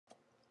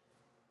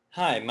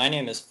Hi, my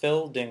name is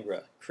Phil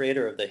Dingra,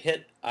 creator of the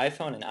hit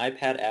iPhone and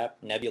iPad app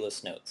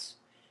Nebulous Notes.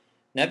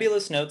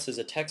 Nebulous Notes is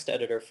a text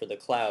editor for the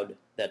cloud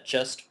that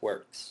just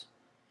works.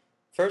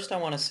 First, I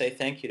want to say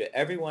thank you to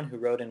everyone who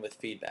wrote in with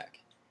feedback.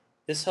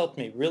 This helped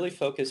me really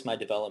focus my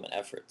development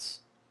efforts.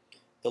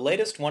 The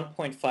latest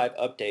 1.5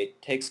 update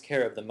takes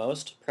care of the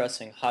most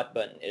pressing hot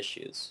button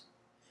issues.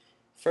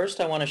 First,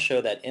 I want to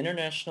show that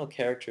international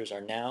characters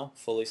are now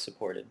fully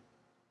supported.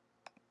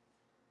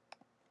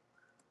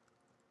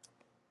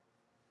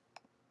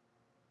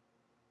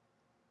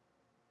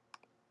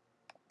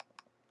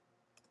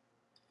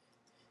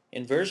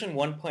 In version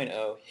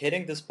 1.0,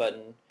 hitting this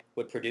button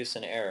would produce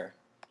an error,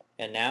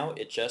 and now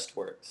it just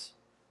works.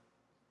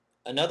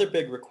 Another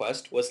big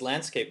request was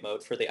landscape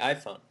mode for the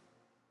iPhone.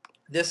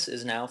 This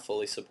is now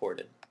fully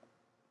supported.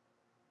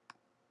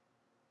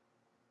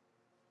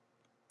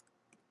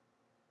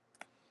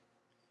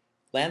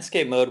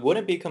 Landscape mode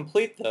wouldn't be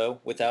complete though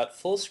without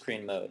full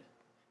screen mode,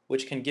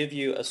 which can give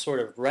you a sort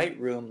of right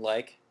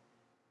room-like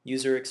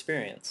user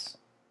experience.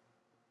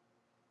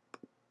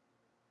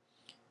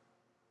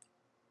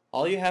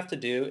 All you have to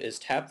do is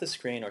tap the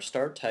screen or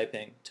start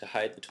typing to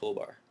hide the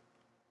toolbar.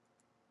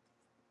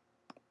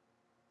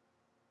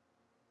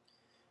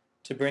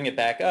 To bring it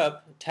back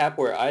up, tap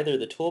where either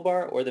the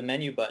toolbar or the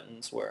menu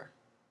buttons were.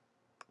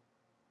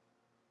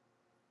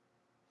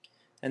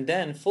 And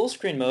then full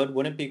screen mode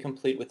wouldn't be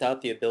complete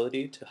without the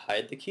ability to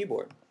hide the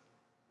keyboard.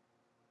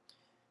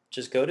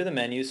 Just go to the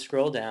menu,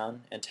 scroll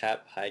down, and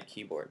tap Hide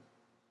Keyboard.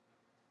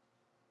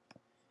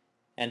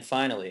 And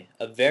finally,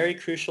 a very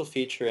crucial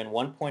feature in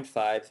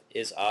 1.5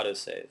 is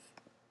autosave.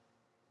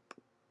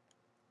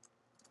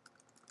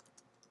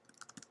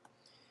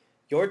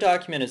 Your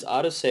document is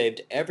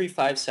autosaved every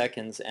 5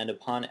 seconds and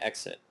upon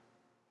exit.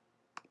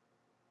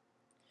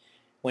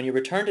 When you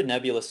return to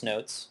Nebulous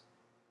Notes,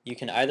 you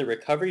can either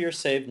recover your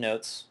saved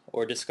notes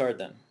or discard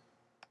them.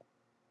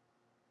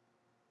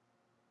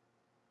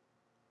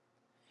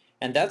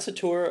 And that's a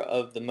tour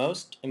of the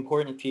most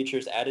important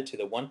features added to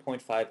the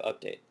 1.5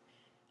 update.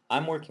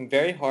 I'm working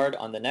very hard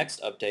on the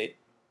next update,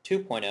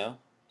 2.0,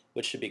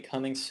 which should be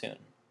coming soon.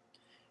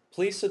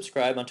 Please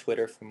subscribe on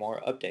Twitter for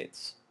more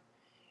updates.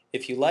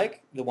 If you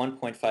like the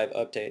 1.5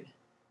 update,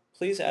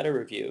 please add a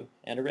review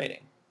and a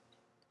rating.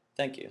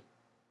 Thank you.